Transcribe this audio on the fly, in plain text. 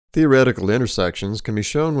Theoretical intersections can be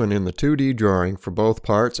shown when in the 2D drawing for both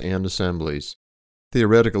parts and assemblies.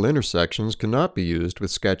 Theoretical intersections cannot be used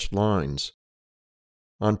with sketched lines.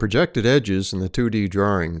 On projected edges in the 2D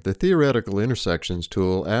drawing, the Theoretical Intersections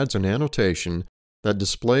tool adds an annotation that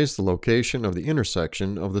displays the location of the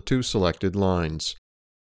intersection of the two selected lines.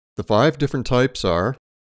 The 5 different types are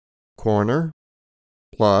corner,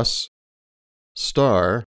 plus,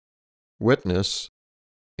 star, witness,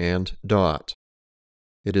 and dot.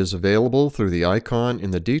 It is available through the icon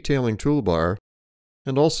in the Detailing toolbar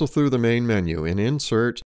and also through the main menu in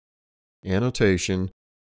Insert, Annotation,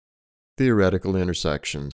 Theoretical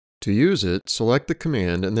Intersections. To use it, select the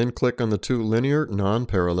command and then click on the 2 linear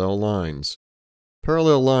non-parallel lines.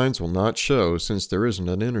 Parallel lines will not show since there isn't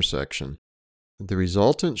an intersection. The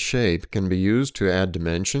resultant shape can be used to add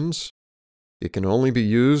dimensions. It can only be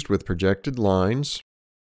used with projected lines.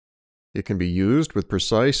 It can be used with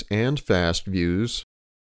precise and fast views.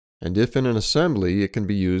 And if in an assembly, it can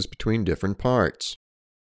be used between different parts.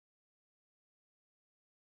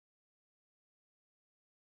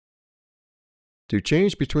 To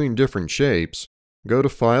change between different shapes, go to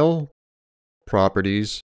File,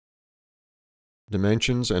 Properties,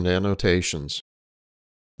 Dimensions and Annotations.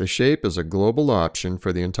 The shape is a global option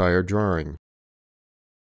for the entire drawing.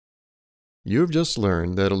 You've just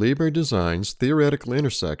learned that Alibre Design's theoretical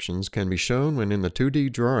intersections can be shown when in the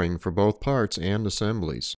 2D drawing for both parts and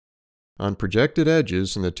assemblies. On projected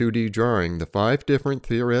edges in the 2D drawing, the 5 different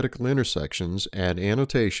theoretical intersections add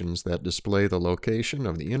annotations that display the location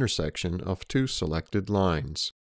of the intersection of 2 selected lines.